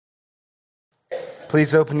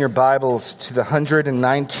Please open your Bibles to the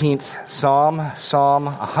 119th Psalm, Psalm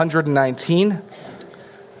 119.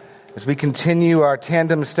 As we continue our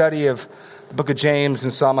tandem study of the book of James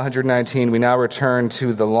and Psalm 119, we now return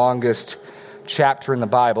to the longest chapter in the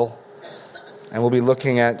Bible, and we'll be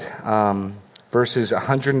looking at verses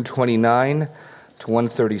 129 to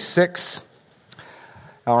 136.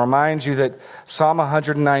 I'll remind you that Psalm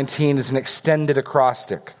 119 is an extended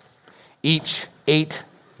acrostic. Each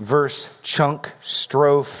 8-verse chunk,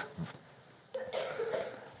 strophe,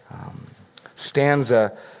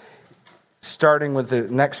 stanza, starting with the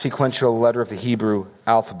next sequential letter of the Hebrew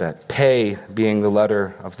alphabet, Pei being the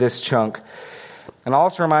letter of this chunk. And I'll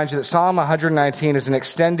also remind you that Psalm 119 is an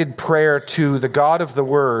extended prayer to the God of the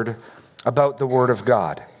Word about the Word of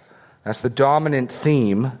God. That's the dominant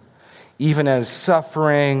theme, even as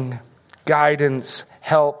suffering, guidance,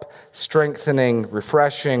 help, strengthening,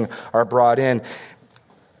 refreshing are brought in.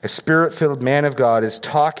 A spirit-filled man of God is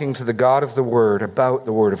talking to the God of the Word about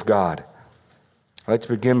the Word of God. I'd like to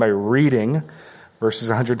begin by reading verses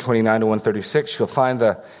 129 to 136. You'll find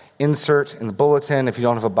the insert in the bulletin. If you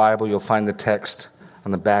don't have a Bible, you'll find the text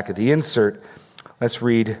on the back of the insert. Let's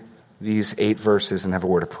read these 8 verses and have a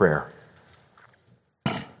word of prayer.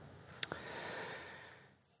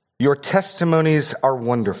 Your testimonies are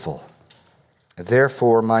wonderful.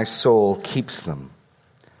 Therefore, my soul keeps them.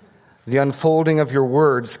 The unfolding of your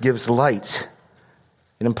words gives light.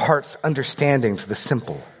 It imparts understanding to the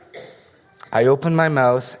simple. I open my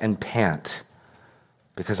mouth and pant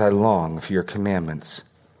because I long for your commandments.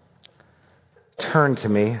 Turn to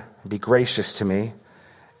me and be gracious to me,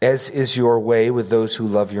 as is your way with those who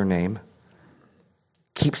love your name.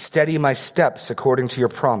 Keep steady my steps according to your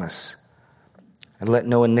promise, and let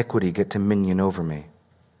no iniquity get dominion over me.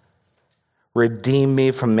 Redeem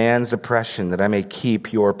me from man's oppression, that I may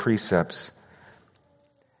keep your precepts.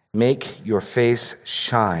 Make your face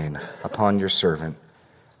shine upon your servant,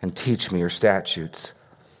 and teach me your statutes.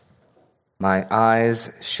 My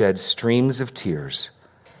eyes shed streams of tears,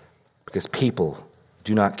 because people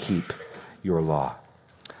do not keep your law.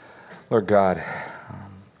 Lord God,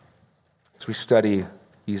 as we study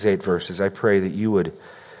these 8 verses, I pray that you would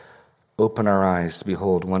open our eyes to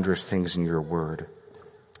behold wondrous things in your word,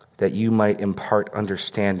 that you might impart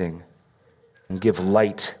understanding and give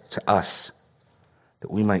light to us,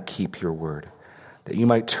 that we might keep your word, that you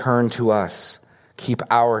might turn to us, keep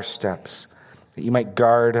our steps, that you might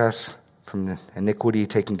guard us from iniquity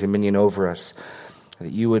taking dominion over us,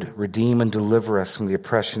 that you would redeem and deliver us from the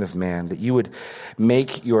oppression of man, that you would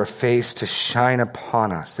make your face to shine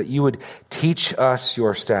upon us, that you would teach us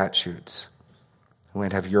your statutes. We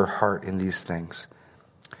might have your heart in these things.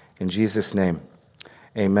 In Jesus' name,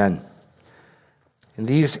 amen. In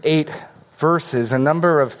these 8 verses, a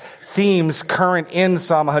number of themes current in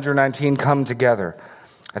Psalm 119 come together.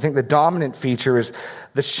 I think the dominant feature is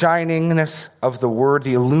the shiningness of the word,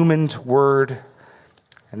 the illumined word,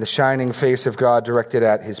 and the shining face of God directed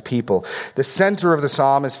at his people. The center of the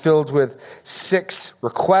psalm is filled with 6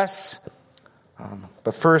 requests.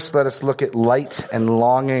 But first, let us look at light and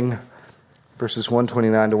longing, verses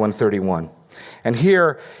 129 to 131. And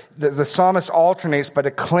here, the psalmist alternates by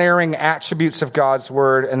declaring attributes of God's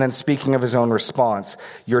word and then speaking of his own response.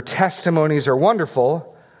 Your testimonies are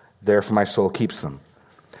wonderful, therefore my soul keeps them.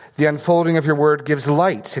 The unfolding of your word gives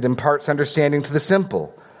light. It imparts understanding to the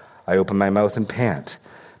simple. I open my mouth and pant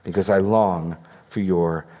because I long for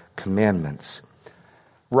your commandments.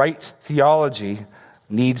 Right theology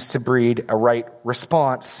needs to breed a right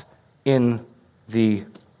response in the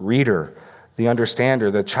reader, the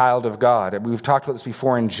understander, the child of God. We've talked about this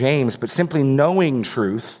before in James, but simply knowing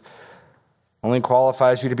truth only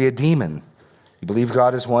qualifies you to be a demon. You believe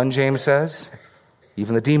God is one, James says?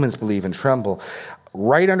 Even the demons believe and tremble.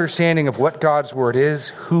 Right understanding of what God's word is,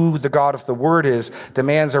 who the God of the word is,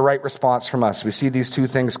 demands a right response from us. We see these 2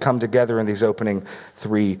 things come together in these opening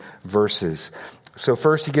 3 verses. So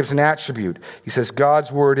first he gives an attribute. He says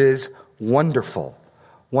God's word is wonderful.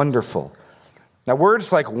 Wonderful. Now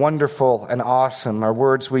words like wonderful and awesome are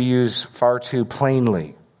words we use far too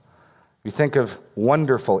plainly. You think of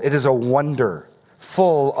wonderful. It is a wonder,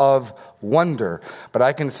 full of wonder. But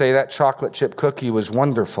I can say that chocolate chip cookie was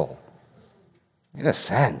wonderful. In a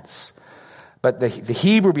sense. But the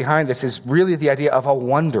Hebrew behind this is really the idea of a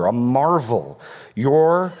wonder, a marvel.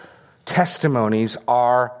 Your testimonies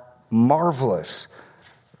are marvelous.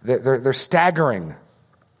 They're staggering.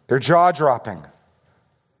 They're jaw-dropping.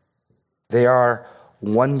 They are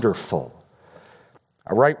wonderful.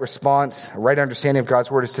 A right response, a right understanding of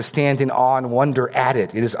God's word is to stand in awe and wonder at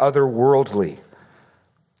it. It is otherworldly.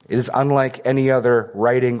 It is unlike any other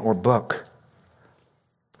writing or book.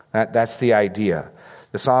 That's the idea.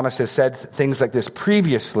 The psalmist has said things like this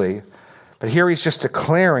previously, but here he's just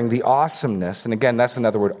declaring the awesomeness. And again, that's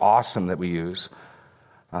another word, awesome, that we use.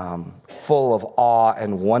 Full of awe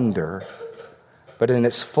and wonder. But in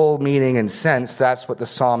its full meaning and sense, that's what the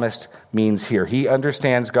psalmist means here. He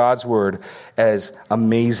understands God's word as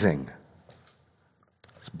amazing.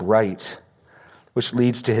 It's bright, which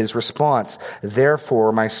leads to his response.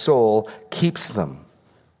 Therefore, my soul keeps them.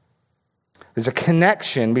 There's a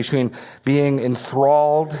connection between being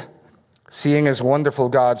enthralled, seeing as wonderful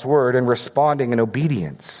God's word, and responding in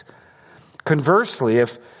obedience. Conversely,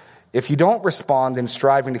 if you don't respond in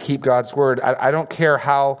striving to keep God's word, I don't care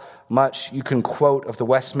how much you can quote of the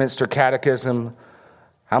Westminster Catechism,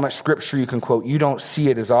 how much scripture you can quote, you don't see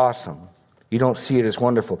it as awesome. You don't see it as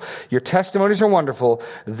wonderful. Your testimonies are wonderful,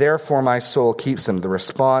 therefore my soul keeps them. The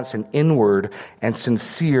response, an inward and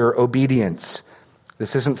sincere obedience.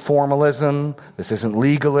 This isn't formalism. This isn't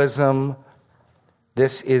legalism.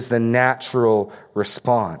 This is the natural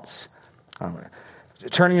response.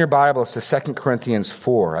 Turning your Bibles to 2 Corinthians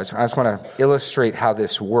 4. I just want to illustrate how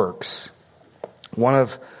this works.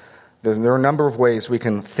 There are a number of ways we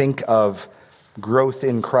can think of growth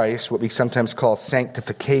in Christ, what we sometimes call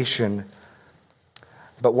sanctification.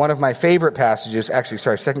 But one of my favorite passages,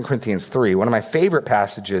 2 Corinthians 3, one of my favorite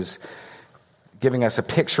passages giving us a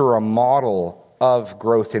picture or a model of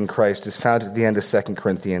growth in Christ is found at the end of 2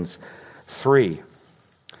 Corinthians 3.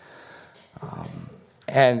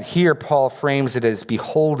 And here Paul frames it as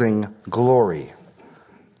beholding glory.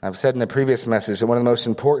 I've said in a previous message that one of the most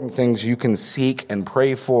important things you can seek and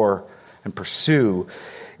pray for and pursue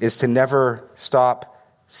is to never stop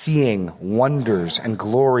seeing wonders and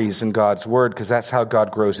glories in God's word, because that's how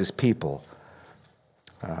God grows his people.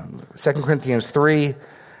 2 Corinthians 3,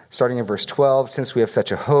 starting in verse 12, since we have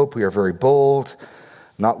such a hope, we are very bold,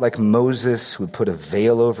 not like Moses, who put a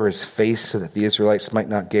veil over his face so that the Israelites might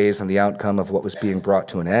not gaze on the outcome of what was being brought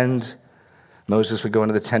to an end. Moses would go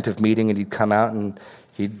into the tent of meeting and he'd come out and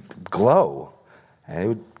he'd glow. And he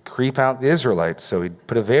would creep out the Israelites, so he'd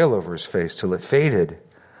put a veil over his face till it faded.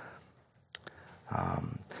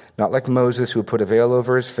 Not like Moses, who would put a veil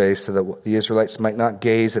over his face so that the Israelites might not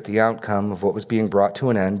gaze at the outcome of what was being brought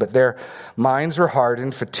to an end. But their minds were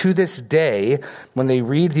hardened, for to this day, when they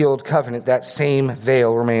read the Old Covenant, that same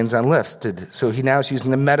veil remains unlifted. So he now is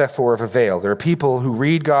using the metaphor of a veil. There are people who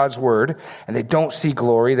read God's word, and they don't see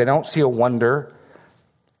glory, they don't see a wonder.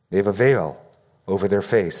 They have a veil over their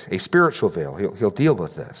face, a spiritual veil. He'll deal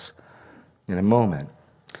with this in a moment.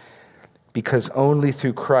 Because only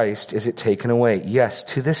through Christ is it taken away. Yes,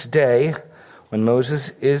 to this day, when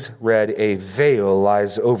Moses is read, a veil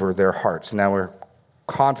lies over their hearts. Now we're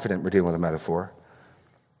confident we're dealing with a metaphor.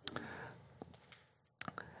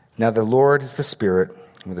 Now the Lord is the Spirit,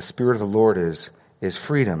 and where the Spirit of the Lord is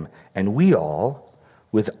freedom. And we all,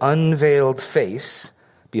 with unveiled face,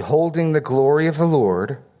 beholding the glory of the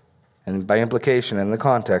Lord, and by implication in the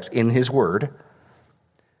context, in his word,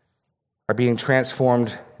 are being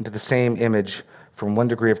transformed into the same image from one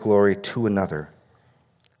degree of glory to another.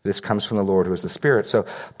 This comes from the Lord who is the Spirit. So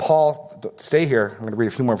Paul, stay here, I'm going to read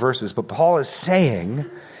a few more verses, but Paul is saying,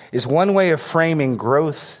 is one way of framing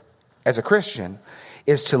growth as a Christian,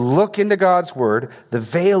 is to look into God's word. The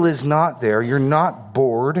veil is not there. You're not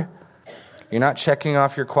bored. You're not checking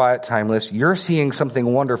off your quiet time list. You're seeing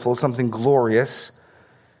something wonderful, something glorious,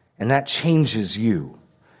 and that changes you.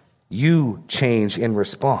 You change in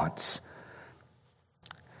response.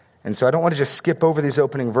 And so I don't want to just skip over these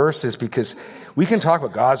opening verses, because we can talk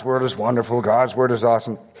about God's word is wonderful, God's word is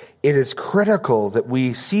awesome. It is critical that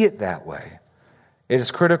we see it that way. It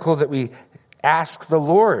is critical that we ask the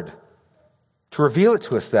Lord to reveal it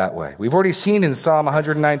to us that way. We've already seen in Psalm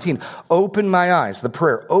 119, open my eyes, the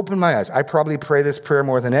prayer, open my eyes. I probably pray this prayer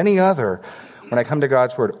more than any other when I come to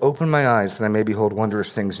God's word. Open my eyes that I may behold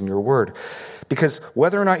wondrous things in your word. Because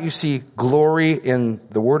whether or not you see glory in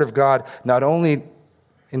the word of God, not only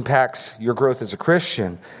impacts your growth as a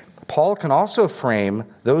Christian, Paul can also frame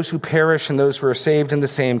those who perish and those who are saved in the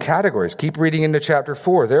same categories. Keep reading into chapter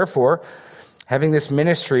 4. Therefore, having this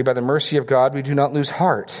ministry by the mercy of God, we do not lose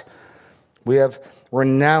heart. We have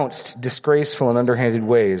renounced disgraceful and underhanded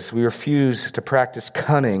ways. We refuse to practice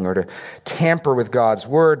cunning or to tamper with God's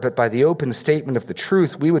word, but by the open statement of the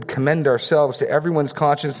truth, we would commend ourselves to everyone's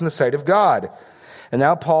conscience in the sight of God. And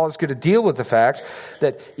now Paul is going to deal with the fact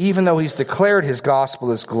that even though he's declared his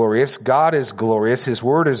gospel is glorious, God is glorious, his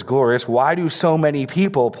word is glorious, why do so many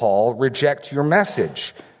people, Paul, reject your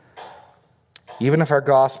message? Even if our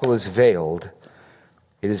gospel is veiled,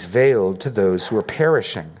 it is veiled to those who are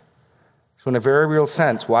perishing. So in a very real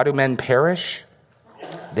sense, why do men perish?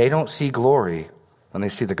 They don't see glory when they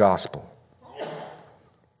see the gospel.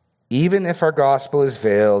 Even if our gospel is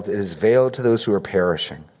veiled, it is veiled to those who are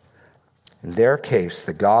perishing. In their case,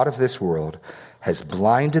 the God of this world has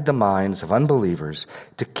blinded the minds of unbelievers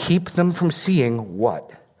to keep them from seeing what?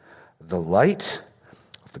 The light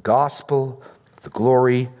of the gospel, the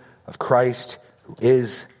glory of Christ, who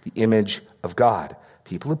is the image of God.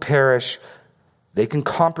 People who perish, they can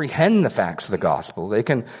comprehend the facts of the gospel. They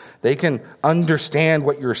can understand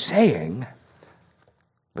what you're saying.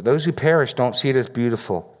 But those who perish don't see it as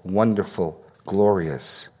beautiful, wonderful,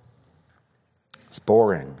 glorious. It's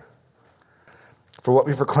boring. For what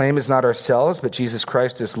we proclaim is not ourselves, but Jesus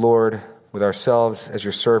Christ is Lord, with ourselves as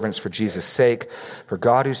your servants for Jesus' sake. For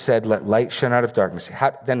God who said, let light shine out of darkness.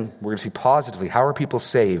 Then we're going to see positively, how are people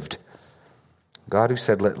saved? God who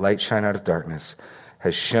said, let light shine out of darkness,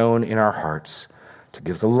 has shone in our hearts to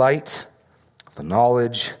give the light of the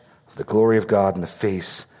knowledge of the glory of God in the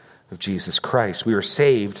face of Jesus Christ. We are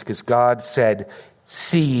saved because God said,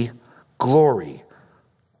 see glory.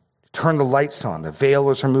 Turn the lights on. The veil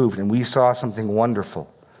was removed and we saw something wonderful.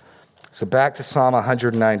 So back to Psalm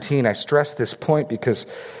 119. I stress this point because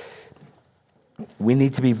we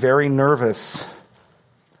need to be very nervous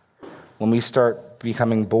when we start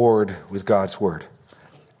becoming bored with God's word.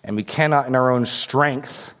 And we cannot in our own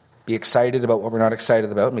strength be excited about what we're not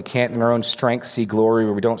excited about. And we can't in our own strength see glory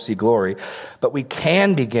where we don't see glory. But we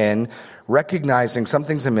can begin recognizing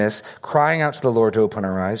something's amiss, crying out to the Lord to open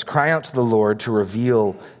our eyes, crying out to the Lord to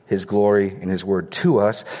reveal his glory in his word to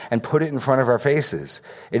us and put it in front of our faces.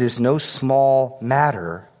 It is no small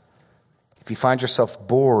matter if you find yourself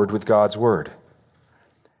bored with God's word.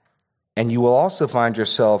 And you will also find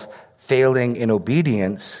yourself failing in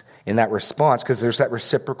obedience in that response, because there's that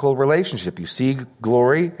reciprocal relationship. You see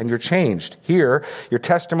glory and you're changed. Here, your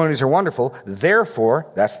testimonies are wonderful. Therefore,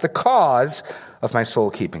 that's the cause of my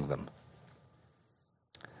soul keeping them.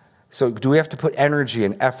 So do we have to put energy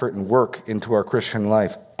and effort and work into our Christian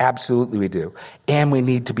life? Absolutely we do. And we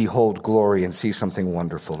need to behold glory and see something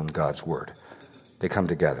wonderful in God's word. They come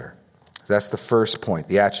together. So that's the first point,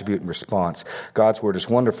 the attribute and response. God's word is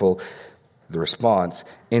wonderful. The response,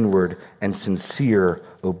 inward and sincere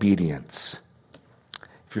obedience.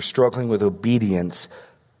 If you're struggling with obedience,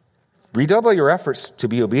 redouble your efforts to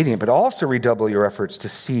be obedient, but also redouble your efforts to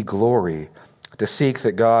see glory, to seek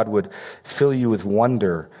that God would fill you with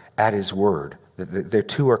wonder at his word. The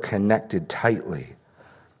two are connected tightly.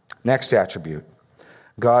 Next attribute,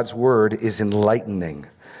 God's word is enlightening.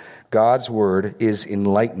 God's word is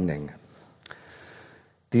enlightening.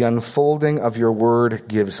 The unfolding of your word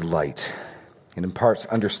gives light. It imparts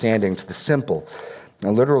understanding to the simple.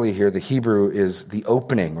 Now, literally here, the Hebrew is the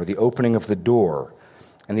opening, or the opening of the door.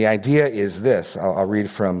 And the idea is this. I'll read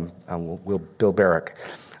from Bill Barrick.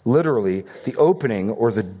 Literally, the opening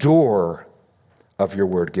or the door of your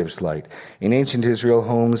word gives light. In ancient Israel,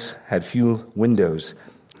 homes had few windows.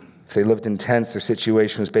 If they lived in tents, their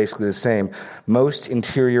situation was basically the same. Most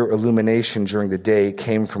interior illumination during the day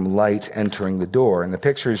came from light entering the door. And the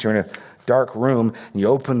picture is you're in a dark room, and you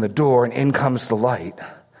open the door, and in comes the light.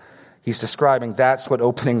 He's describing that's what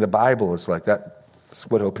opening the Bible is like. That's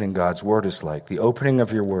what opening God's word is like. The opening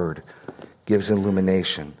of your word gives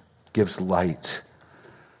illumination, gives light.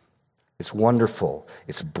 It's wonderful.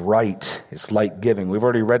 It's bright. It's light-giving. We've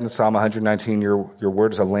already read in Psalm 119, your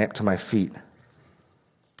word is a lamp to my feet.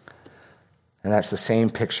 And that's the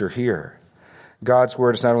same picture here. God's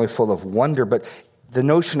word is not only full of wonder, but the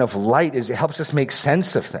notion of light is it helps us make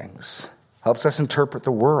sense of things, helps us interpret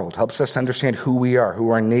the world, helps us understand who we are,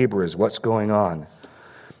 who our neighbor is, what's going on.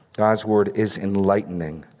 God's word is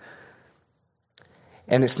enlightening.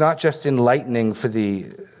 And it's not just enlightening for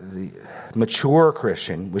the mature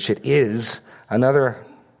Christian, which it is. Another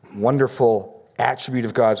wonderful attribute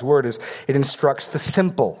of God's word is it instructs the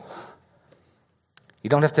simple. You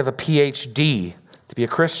don't have to have a PhD to be a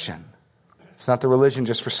Christian. It's not the religion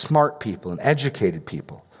just for smart people and educated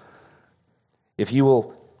people. If you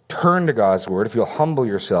will turn to God's word, if you'll humble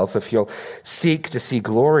yourself, if you'll seek to see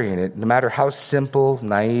glory in it, no matter how simple,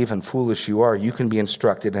 naive, and foolish you are, you can be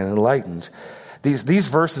instructed and enlightened. These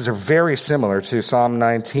verses are very similar to Psalm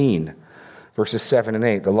 19, verses 7 and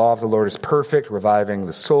 8. The law of the Lord is perfect, reviving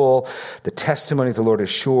the soul. The testimony of the Lord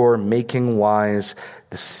is sure, making wise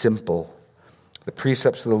the simple. The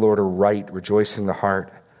precepts of the Lord are right, rejoicing the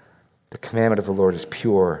heart. The commandment of the Lord is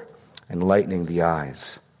pure, enlightening the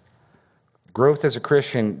eyes. Growth as a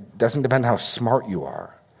Christian doesn't depend on how smart you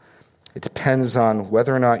are. It depends on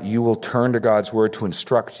whether or not you will turn to God's word to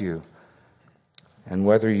instruct you and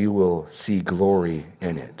whether you will see glory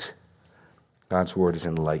in it. God's word is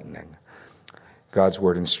enlightening. God's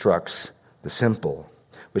word instructs the simple,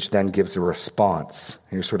 which then gives a response.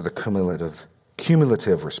 Here's sort of the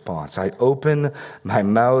cumulative response. I open my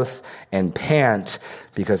mouth and pant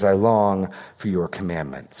because I long for your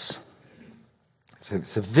commandments.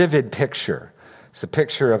 It's a vivid picture. It's a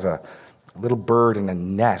picture of a little bird in a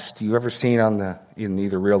nest. You ever seen in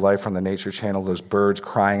either real life or on the Nature Channel, those birds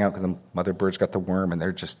crying out because the mother bird's got the worm and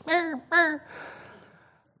they're just...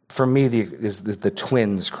 For me, the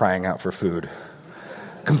twins crying out for food,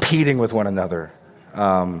 competing with one another.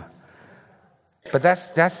 But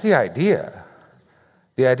that's the idea.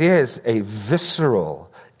 The idea is a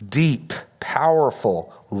visceral, deep,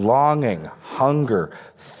 powerful longing, hunger,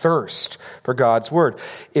 thirst for God's word.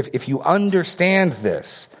 If you understand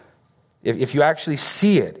this, if you actually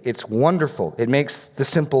see it, it's wonderful. It makes the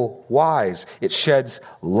simple wise. It sheds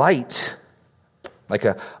light, like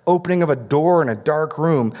an opening of a door in a dark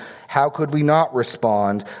room. How could we not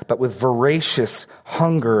respond but with voracious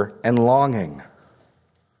hunger and longing?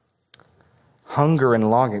 Hunger and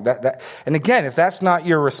longing. And again, if that's not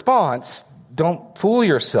your response, don't fool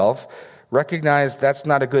yourself. Recognize that's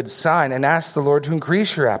not a good sign and ask the Lord to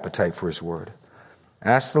increase your appetite for his word.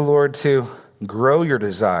 Ask the Lord to grow your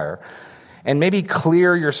desire and maybe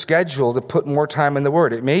clear your schedule to put more time in the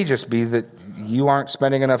word. It may just be that you aren't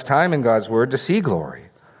spending enough time in God's word to see glory.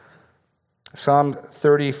 Psalm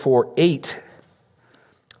 34:8.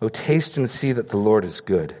 Oh, taste and see that the Lord is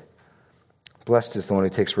good. Blessed is the one who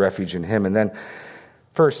takes refuge in him. And then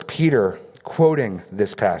 1 Peter, quoting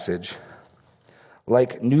this passage,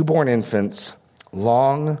 like newborn infants,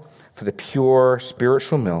 long for the pure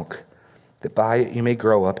spiritual milk, that by it you may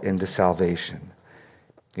grow up into salvation,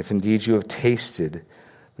 if indeed you have tasted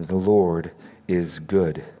that the Lord is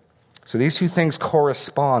good. So these two things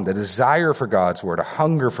correspond. A desire for God's word, a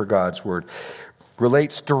hunger for God's word,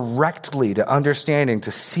 relates directly to understanding,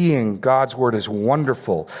 to seeing God's word as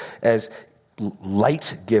wonderful, as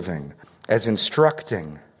light-giving, as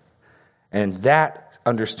instructing. And that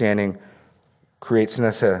understanding creates in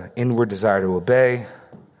us an inward desire to obey,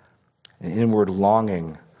 an inward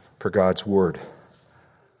longing for God's word.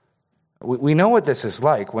 We know what this is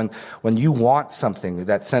like when you want something,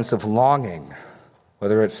 that sense of longing,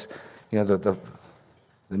 whether it's the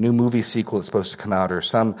new movie sequel that's supposed to come out or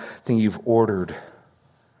something you've ordered.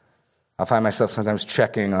 I'll find myself sometimes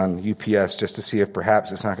checking on UPS just to see if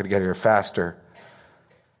perhaps it's not going to get here faster.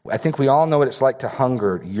 I think we all know what it's like to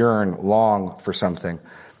hunger, yearn, long for something.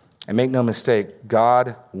 And make no mistake,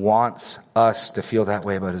 God wants us to feel that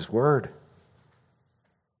way about his word.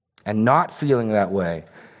 And not feeling that way,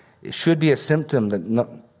 it should be a symptom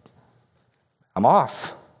that I'm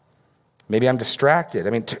off. Maybe I'm distracted.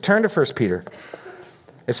 I mean, turn to 1 Peter.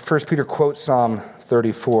 As 1 Peter quotes Psalm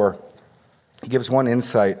 34, he gives one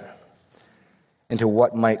insight into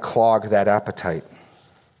what might clog that appetite.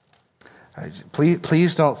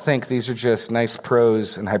 Please don't think these are just nice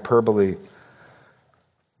prose and hyperbole.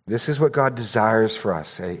 This is what God desires for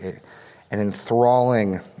us, an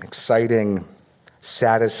enthralling, exciting,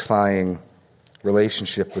 satisfying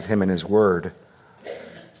relationship with him and his word.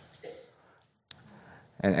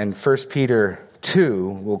 And 1 Peter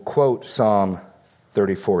 2 will quote Psalm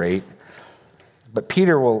 34:8, but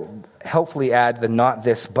Peter will helpfully add the not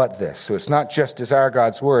this, but this. So it's not just desire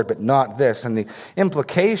God's word, but not this. And the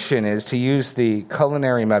implication is, to use the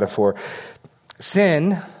culinary metaphor,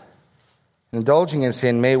 sin, indulging in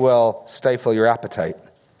sin may well stifle your appetite.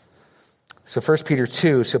 So 1 Peter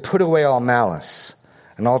 2, so put away all malice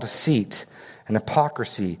and all deceit and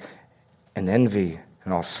hypocrisy and envy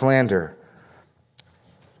and all slander.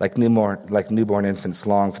 Like newborn infants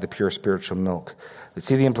long for the pure spiritual milk. But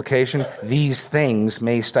see the implication? These things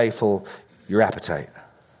may stifle your appetite.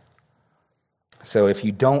 So if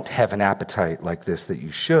you don't have an appetite like this that you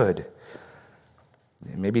should,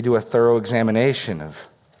 maybe do a thorough examination of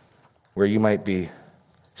where you might be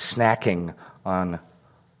snacking on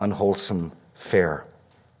unwholesome fare.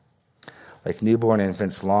 Like newborn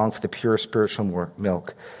infants long for the pure spiritual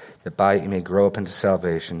milk, that by it you may grow up into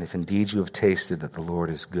salvation, if indeed you have tasted that the Lord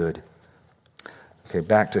is good. Okay,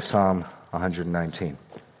 back to Psalm 119.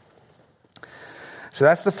 So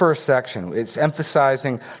that's the first section. It's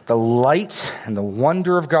emphasizing the light and the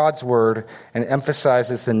wonder of God's word, and it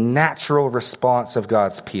emphasizes the natural response of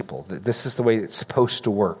God's people. This is the way it's supposed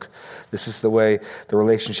to work. This is the way the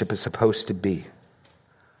relationship is supposed to be.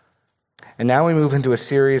 And now we move into a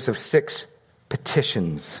series of 6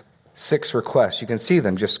 petitions, 6 requests. You can see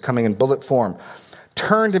them just coming in bullet form.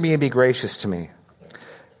 Turn to me and be gracious to me,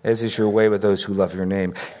 as is your way with those who love your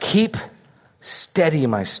name. Keep steady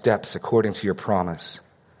my steps according to your promise,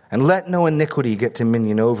 and let no iniquity get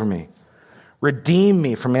dominion over me. Redeem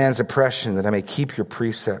me from man's oppression, that I may keep your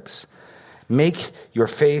precepts. Make your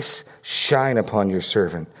face shine upon your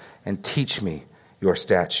servant and teach me your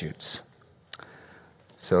statutes.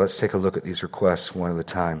 So let's take a look at these requests one at a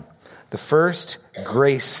time. The first,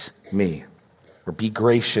 grace me, or be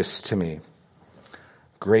gracious to me.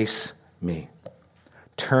 Grace me.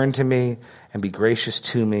 Turn to me and be gracious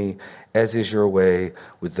to me, as is your way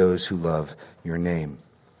with those who love your name.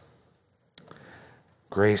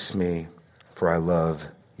 Grace me, for I love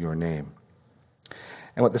your name.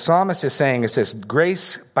 And what the psalmist is saying is this: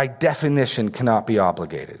 grace, by definition, cannot be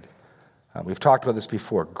obligated. We've talked about this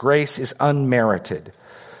before. Grace is unmerited.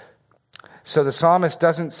 So the psalmist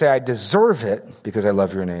doesn't say, I deserve it because I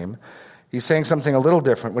love your name. He's saying something a little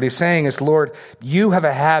different. What he's saying is, Lord, you have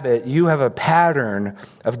a habit, you have a pattern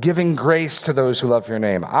of giving grace to those who love your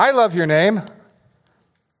name. I love your name.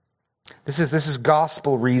 This is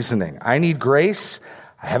gospel reasoning. I need grace.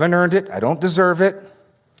 I haven't earned it. I don't deserve it.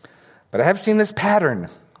 But I have seen this pattern,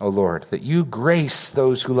 O Lord, that you grace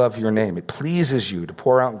those who love your name. It pleases you to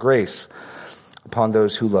pour out grace upon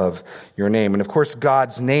those who love your name. And of course,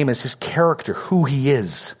 God's name is his character, who he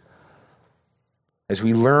is. As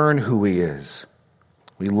we learn who he is,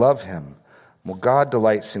 we love him. Well, God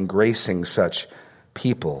delights in gracing such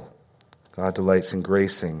people. God delights in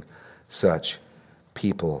gracing such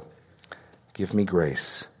people. Give me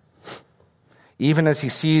grace. Even as he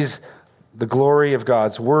sees the glory of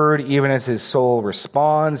God's word, even as his soul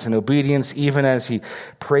responds in obedience, even as he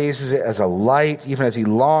praises it as a light, even as he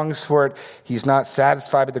longs for it, he's not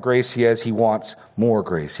satisfied with the grace he has. He wants more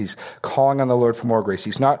grace. He's calling on the Lord for more grace.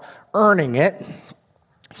 He's not earning it.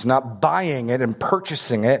 He's not buying it and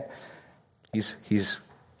purchasing it. He's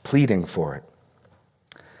pleading for it.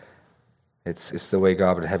 It's the way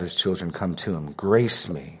God would have his children come to him. Grace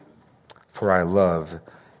me, for I love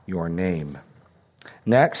your name.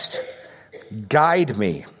 Next, guide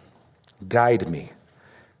me. Guide me.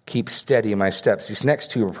 Keep steady my steps. These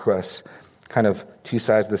next two requests, kind of two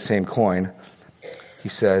sides of the same coin. He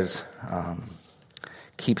says,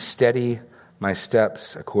 keep steady my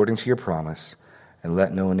steps according to your promise, and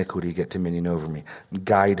let no iniquity get dominion over me.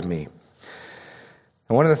 Guide me.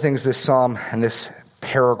 And one of the things this psalm and this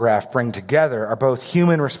paragraph bring together are both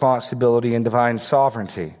human responsibility and divine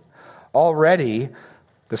sovereignty. Already,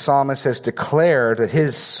 the psalmist has declared that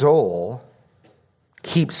his soul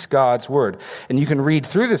keeps God's word. And you can read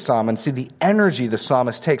through the psalm and see the energy the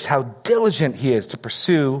psalmist takes, how diligent he is to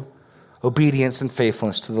pursue obedience and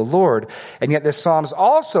faithfulness to the Lord. And yet this psalm is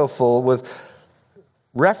also full with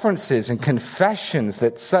references and confessions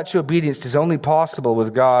that such obedience is only possible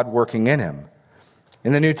with God working in him.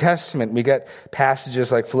 In the New Testament, we get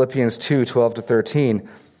passages like Philippians 2:12-13.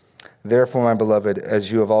 Therefore, my beloved,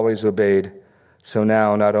 as you have always obeyed, so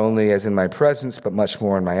now, not only as in my presence, but much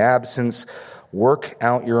more in my absence, work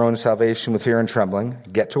out your own salvation with fear and trembling.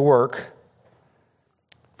 Get to work.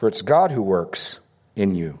 For it's God who works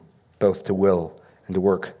in you, both to will and to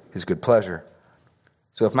work his good pleasure.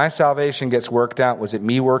 So if my salvation gets worked out, was it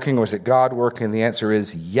me working or was it God working? The answer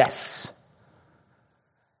is yes.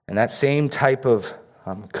 And that same type of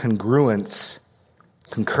concurrence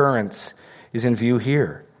is in view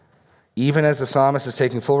here. Even as the psalmist is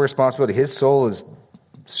taking full responsibility, his soul is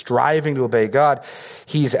striving to obey God,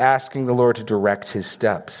 he's asking the Lord to direct his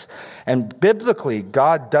steps. And biblically,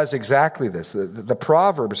 God does exactly this. The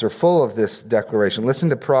Proverbs are full of this declaration. Listen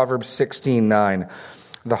to Proverbs 16:9.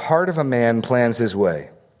 The heart of a man plans his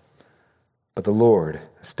way, but the Lord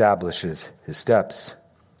establishes his steps.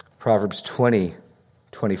 Proverbs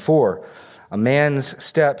 20:24. A man's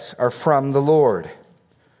steps are from the Lord.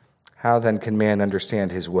 How then can man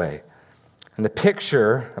understand his way? And the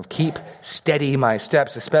picture of keep steady my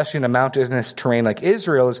steps, especially in a mountainous terrain like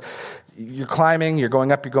Israel, is you're climbing, you're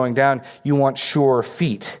going up, you're going down. You want sure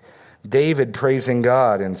feet. David, praising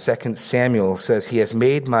God in 2 Samuel, says, he has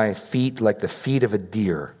made my feet like the feet of a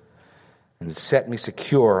deer and set me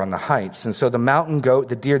secure on the heights. And so the mountain goat,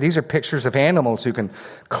 the deer, these are pictures of animals who can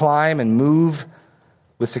climb and move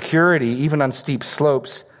with security, even on steep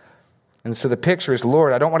slopes. And so the picture is,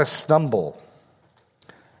 Lord, I don't want to stumble.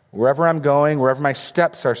 Wherever I'm going, wherever my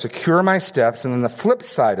steps are, secure my steps. And then the flip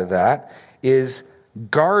side of that is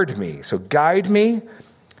guard me. So guide me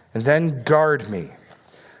and then guard me.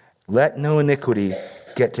 Let no iniquity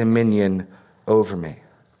get dominion over me.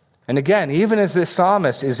 And again, even as this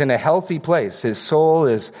psalmist is in a healthy place, his soul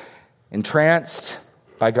is entranced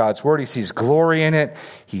by God's word. He sees glory in it.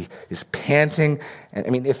 He is panting. And I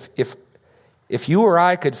mean, if you or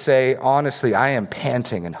I could say, honestly, I am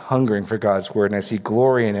panting and hungering for God's word and I see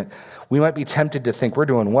glory in it, we might be tempted to think we're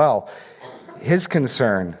doing well. His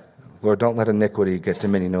concern, Lord, don't let iniquity get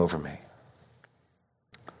dominion over me.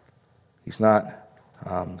 He's not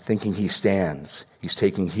thinking he stands. He's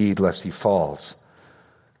taking heed lest he falls.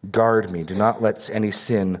 Guard me. Do not let any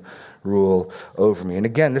sin rule over me. And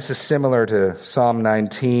again, this is similar to Psalm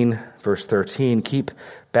 19, verse 13. Keep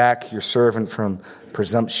back your servant from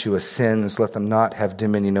presumptuous sins. Let them not have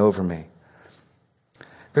dominion over me.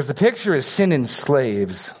 Because the picture is sin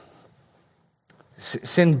enslaves.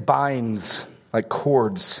 Sin binds like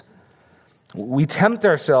cords. We tempt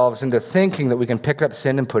ourselves into thinking that we can pick up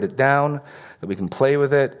sin and put it down, that we can play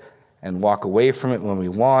with it and walk away from it when we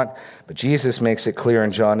want. But Jesus makes it clear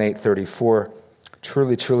in John 8:34,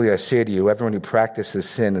 truly, truly, I say to you, everyone who practices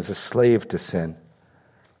sin is a slave to sin.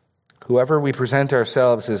 Whoever we present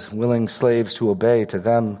ourselves as willing slaves to obey, to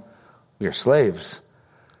them we are slaves.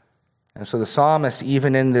 And so the psalmist,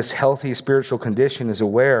 even in this healthy spiritual condition, is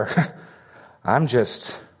aware, I'm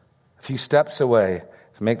just a few steps away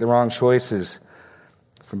from make the wrong choices,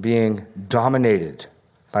 from being dominated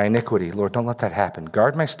by iniquity. Lord, don't let that happen.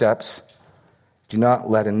 Guard my steps. Do not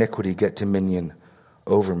let iniquity get dominion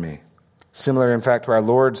over me. Similar, in fact, to our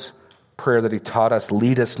Lord's prayer that he taught us,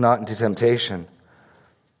 lead us not into temptation.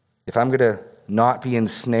 If I'm going to not be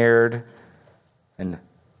ensnared and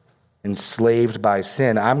enslaved by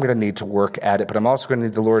sin, I'm going to need to work at it, but I'm also going to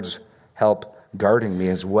need the Lord's help guarding me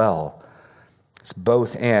as well. It's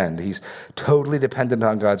both and. He's totally dependent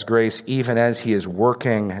on God's grace, even as he is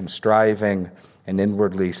working and striving and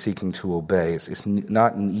inwardly seeking to obey. It's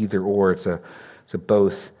not an either or, it's a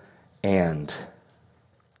both and.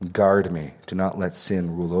 Guard me. Do not let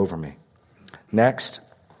sin rule over me. Next,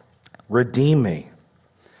 redeem me.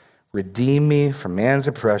 Redeem me from man's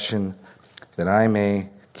oppression, that I may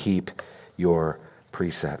keep your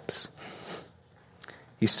precepts.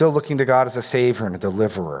 He's still looking to God as a savior and a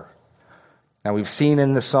deliverer. Now, we've seen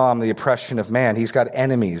in the psalm the oppression of man. He's got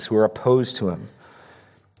enemies who are opposed to him.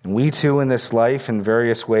 And we too in this life in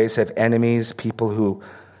various ways have enemies, people who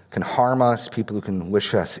can harm us, people who can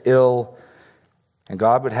wish us ill. And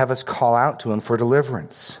God would have us call out to him for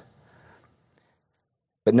deliverance.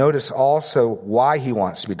 But notice also why he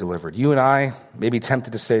wants to be delivered. You and I may be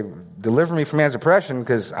tempted to say, deliver me from man's oppression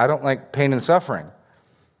because I don't like pain and suffering,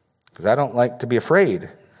 because I don't like to be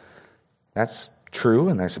afraid. That's true,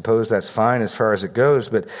 and I suppose that's fine as far as it goes,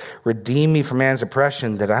 but redeem me from man's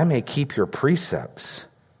oppression that I may keep your precepts.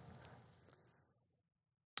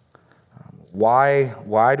 Why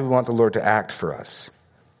do we want the Lord to act for us?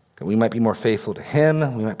 That we might be more faithful to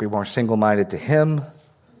him, we might be more single-minded to him,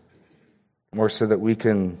 more so that we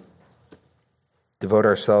can devote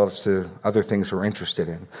ourselves to other things we're interested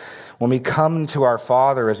in. When we come to our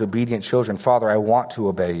Father as obedient children, Father, I want to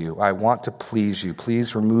obey you. I want to please you.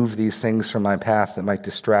 Please remove these things from my path that might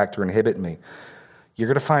distract or inhibit me. You're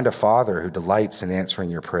going to find a Father who delights in answering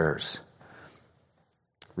your prayers.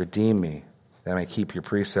 Redeem me, that I may keep your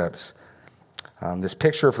precepts. This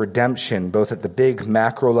picture of redemption, both at the big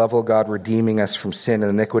macro level, God redeeming us from sin and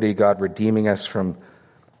iniquity, God redeeming us from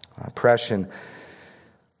oppression.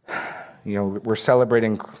 You know, we're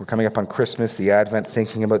coming up on Christmas, the Advent,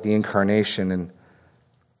 thinking about the incarnation. And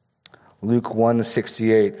Luke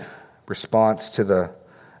 1:68, response to the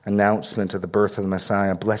announcement of the birth of the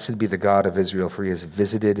Messiah, blessed be the God of Israel, for he has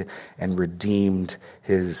visited and redeemed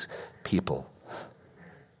his people.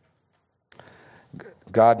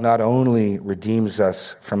 God not only redeems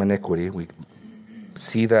us from iniquity, we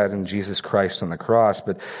see that in Jesus Christ on the cross,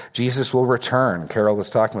 but Jesus will return. Carol was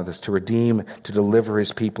talking about this, to redeem, to deliver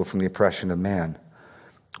his people from the oppression of man.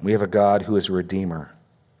 We have a God who is a redeemer.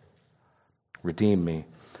 Redeem me.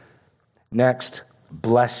 Next,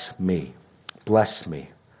 bless me. Bless me.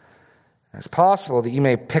 It's possible that you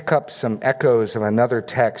may pick up some echoes of another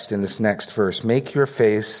text in this next verse. Make your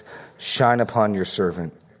face shine upon your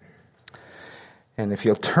servant. And if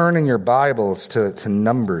you'll turn in your Bibles to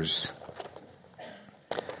Numbers,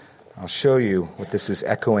 I'll show you what this is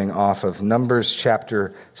echoing off of. Numbers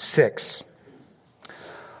chapter 6.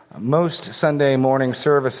 Most Sunday morning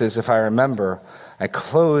services, if I remember, I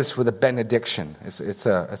close with a benediction. It's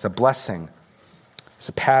a blessing. It's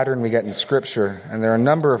a pattern we get in Scripture. And there are a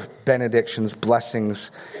number of benedictions,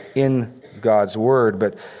 blessings in God's Word.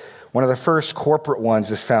 But one of the first corporate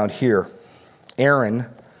ones is found here. Aaron,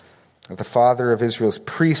 the father of Israel's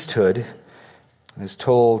priesthood, is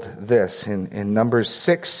told this in Numbers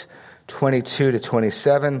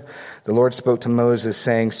 6:22-27. The Lord spoke to Moses,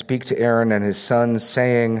 saying, speak to Aaron and his sons,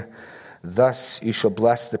 saying, thus you shall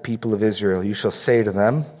bless the people of Israel. You shall say to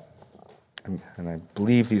them, and I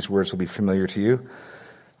believe these words will be familiar to you,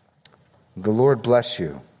 the Lord bless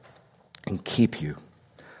you and keep you.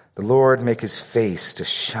 The Lord make his face to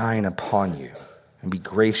shine upon you and be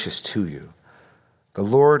gracious to you. The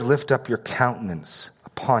Lord lift up your countenance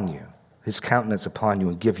upon you his countenance upon you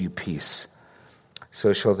and give you peace.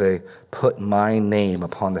 So shall they put my name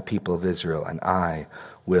upon the people of Israel, and I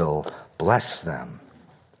will bless them.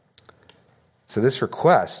 So this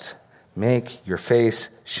request, make your face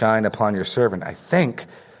shine upon your servant, I think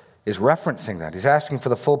is referencing that. He's asking for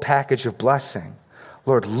the full package of blessing.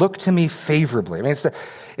 Lord, look to me favorably. I mean,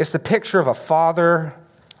 it's the picture of a father,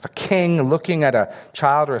 of a king looking at a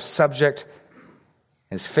child or a subject.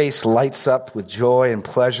 His face lights up with joy and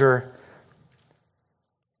pleasure.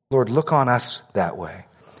 Lord, look on us that way.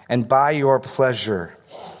 And by your pleasure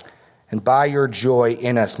and by your joy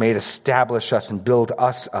in us, may it establish us and build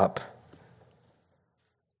us up.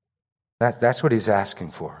 That's what he's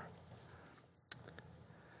asking for.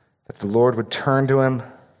 That the Lord would turn to him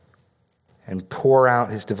and pour out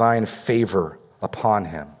his divine favor upon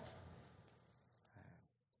him.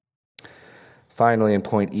 Finally, in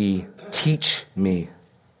point E, teach me.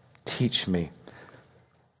 Teach me.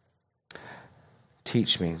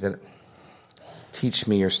 Teach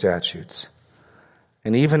me your statutes.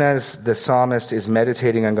 And even as the psalmist is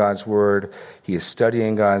meditating on God's word, he is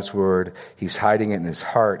studying God's word, he's hiding it in his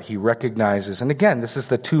heart, he recognizes, and again, this is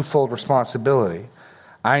the twofold responsibility.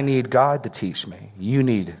 I need God to teach me. You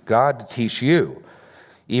need God to teach you.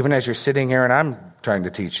 Even as you're sitting here and I'm trying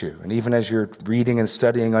to teach you, and even as you're reading and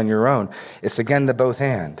studying on your own, it's again the both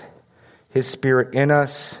and. His Spirit in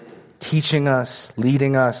us, teaching us,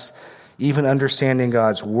 leading us, even understanding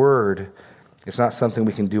God's word is not something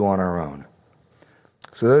we can do on our own.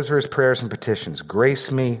 So those are his prayers and petitions.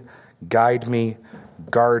 Grace me, guide me,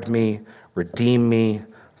 guard me, redeem me,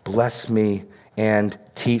 bless me, and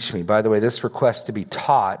teach me. By the way, this request to be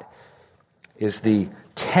taught is the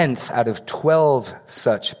 10th out of 12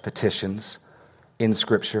 such petitions in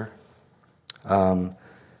Scripture. In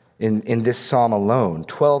this psalm alone,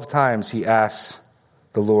 12 times he asks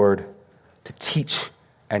the Lord to teach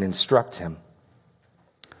and instruct him.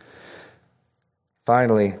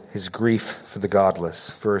 Finally, his grief for the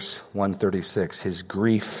godless. Verse 136, his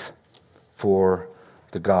grief for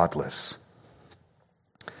the godless.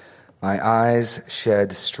 My eyes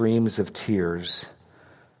shed streams of tears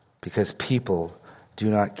because people do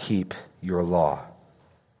not keep your law.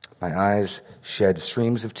 My eyes shed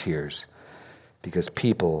streams of tears because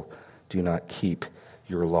people do not keep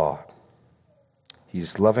your law.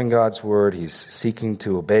 He's loving God's word. He's seeking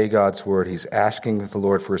to obey God's word. He's asking the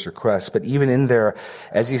Lord for his requests. But even in there,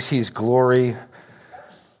 as he sees glory,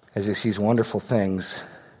 as he sees wonderful things,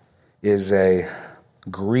 is a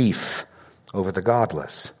grief over the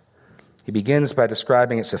godless. He begins by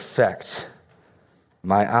describing its effect.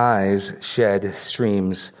 My eyes shed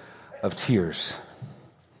streams of tears.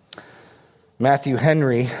 Matthew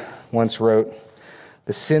Henry once wrote,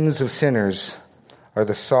 the sins of sinners are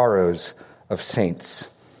the sorrows of saints.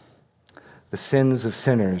 The sins of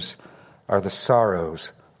sinners are the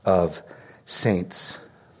sorrows of saints.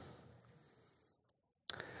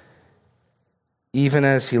 Even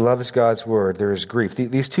as he loves God's word, there is grief.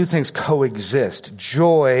 These two things coexist.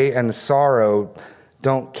 Joy and sorrow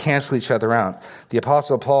don't cancel each other out. The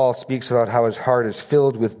Apostle Paul speaks about how his heart is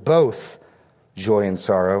filled with both joy and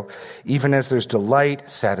sorrow, even as there's delight,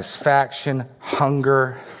 satisfaction,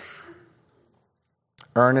 hunger,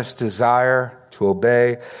 earnest desire to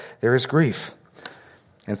obey, there is grief.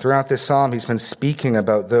 And throughout this psalm, he's been speaking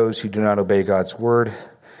about those who do not obey God's word,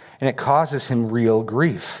 and it causes him real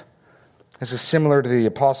grief. This is similar to the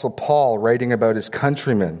Apostle Paul writing about his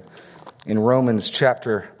countrymen in Romans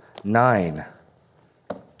chapter 9.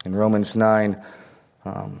 In Romans 9,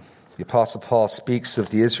 the Apostle Paul speaks of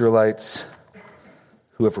the Israelites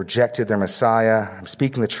who have rejected their Messiah. I'm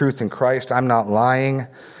speaking the truth in Christ. I'm not lying.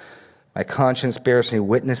 My conscience bears me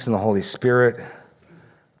witness in the Holy Spirit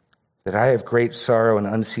that I have great sorrow and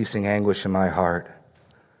unceasing anguish in my heart.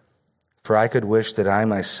 For I could wish that I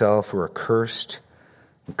myself were accursed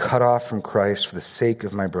and cut off from Christ for the sake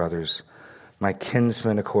of my brothers, my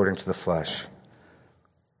kinsmen according to the flesh.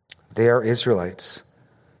 They are Israelites.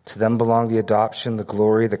 To them belong the adoption, the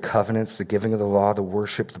glory, the covenants, the giving of the law, the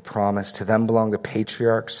worship, the promise. To them belong the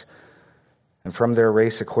patriarchs. And from their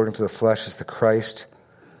race, according to the flesh, is the Christ,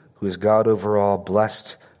 who is God over all,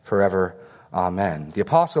 blessed forever. Amen. The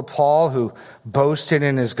Apostle Paul, who boasted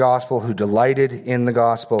in his gospel, who delighted in the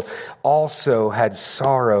gospel, also had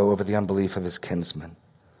sorrow over the unbelief of his kinsmen.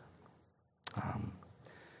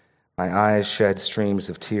 My eyes shed streams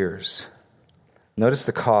of tears. Notice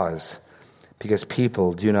the cause. Because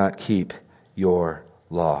people do not keep your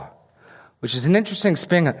law. Which is an interesting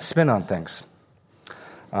spin on things.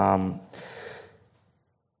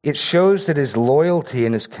 It shows that his loyalty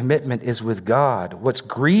and his commitment is with God. What's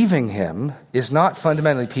grieving him is not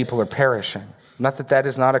fundamentally people are perishing. Not that that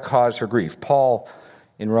is not a cause for grief. Paul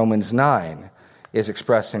in Romans 9 is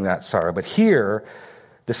expressing that sorrow. But here,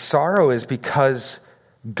 the sorrow is because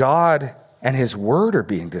God and his word are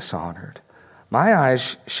being dishonored. My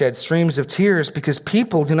eyes shed streams of tears because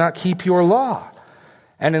people do not keep your law.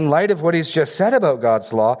 And in light of what he's just said about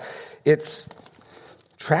God's law, it's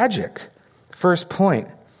tragic. First point,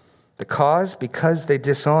 the cause, because they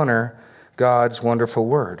dishonor God's wonderful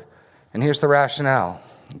word. And here's the rationale.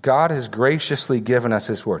 God has graciously given us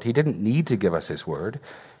his word. He didn't need to give us his word.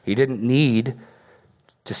 He didn't need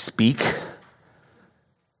to speak.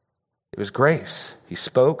 It was grace. He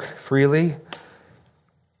spoke freely.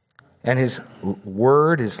 And his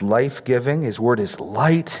word is life-giving. His word is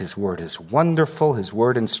light. His word is wonderful. His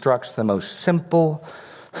word instructs the most simple.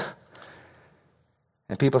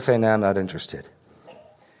 And people say, no, I'm not interested.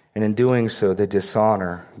 And in doing so, they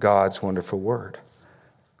dishonor God's wonderful word.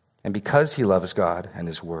 And because he loves God and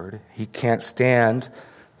his word, he can't stand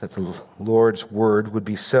that the Lord's word would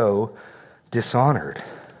be so dishonored.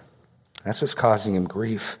 That's what's causing him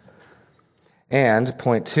grief. And,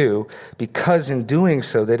 point two, because in doing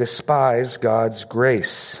so, they despise God's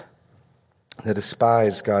grace. They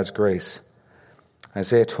despise God's grace.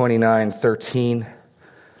 Isaiah 29:13,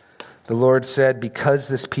 the Lord said, because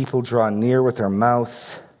this people draw near with their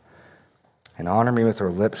mouth and honor me with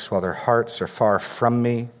their lips while their hearts are far from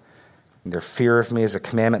me, and their fear of me is a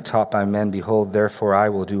commandment taught by men, behold, therefore I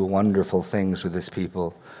will do wonderful things with this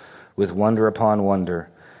people, with wonder upon wonder.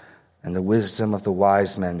 And the wisdom of the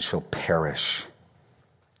wise men shall perish,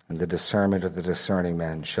 and the discernment of the discerning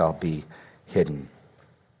men shall be hidden.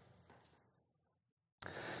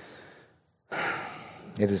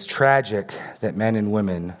 It is tragic that men and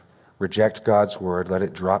women reject God's word, let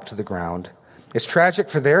it drop to the ground. It's tragic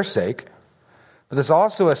for their sake, but there's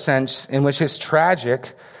also a sense in which it's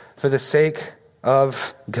tragic for the sake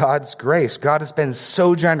of God's grace. God has been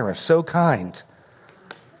so generous, so kind,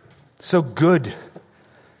 so good.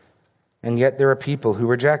 And yet there are people who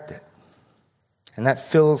reject it. And that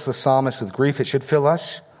fills the psalmist with grief. It should fill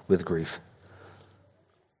us with grief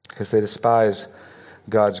because they despise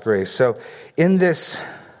God's grace. So in this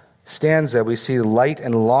stanza, we see light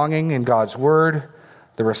and longing in God's word,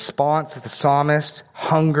 the response of the psalmist,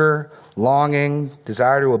 hunger, longing,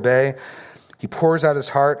 desire to obey. He pours out his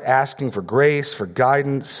heart asking for grace, for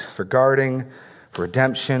guidance, for guarding, for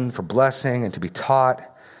redemption, for blessing, and to be taught.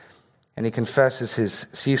 And he confesses his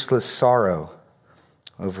ceaseless sorrow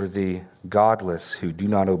over the godless who do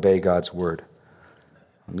not obey God's word.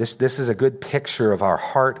 This is a good picture of our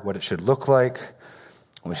heart, what it should look like.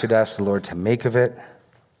 We should ask the Lord to make of it.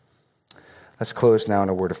 Let's close now in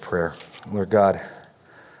a word of prayer. Lord God,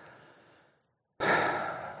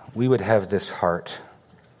 we would have this heart.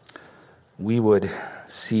 We would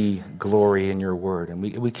see glory in your word. And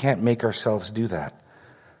we can't make ourselves do that.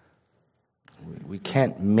 We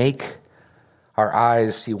can't make our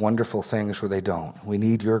eyes see wonderful things where they don't. We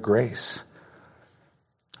need your grace.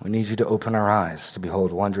 We need you to open our eyes to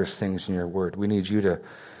behold wondrous things in your word. We need you to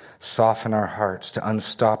soften our hearts, to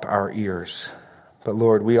unstop our ears. But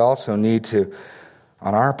Lord, we also need to,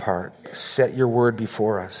 on our part, set your word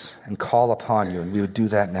before us and call upon you, and we would do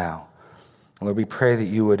that now. Lord, we pray that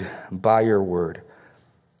you would, by your word,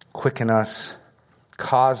 quicken us,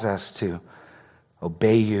 cause us to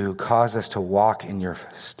obey you, cause us to walk in your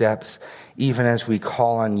steps, even as we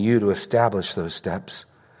call on you to establish those steps,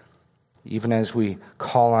 even as we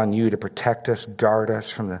call on you to protect us, guard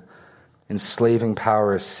us from the enslaving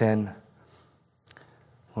power of sin.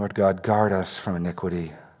 Lord God, guard us from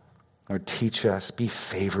iniquity. Lord, teach us, be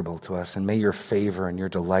favorable to us, and may your favor and your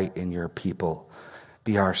delight in your people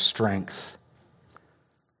be our strength,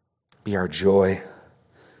 be our joy.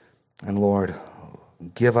 And Lord,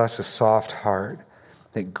 give us a soft heart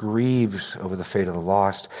that grieves over the fate of the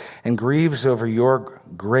lost and grieves over your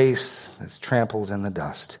grace that's trampled in the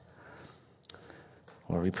dust.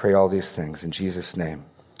 Lord, we pray all these things in Jesus' name.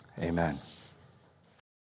 Amen.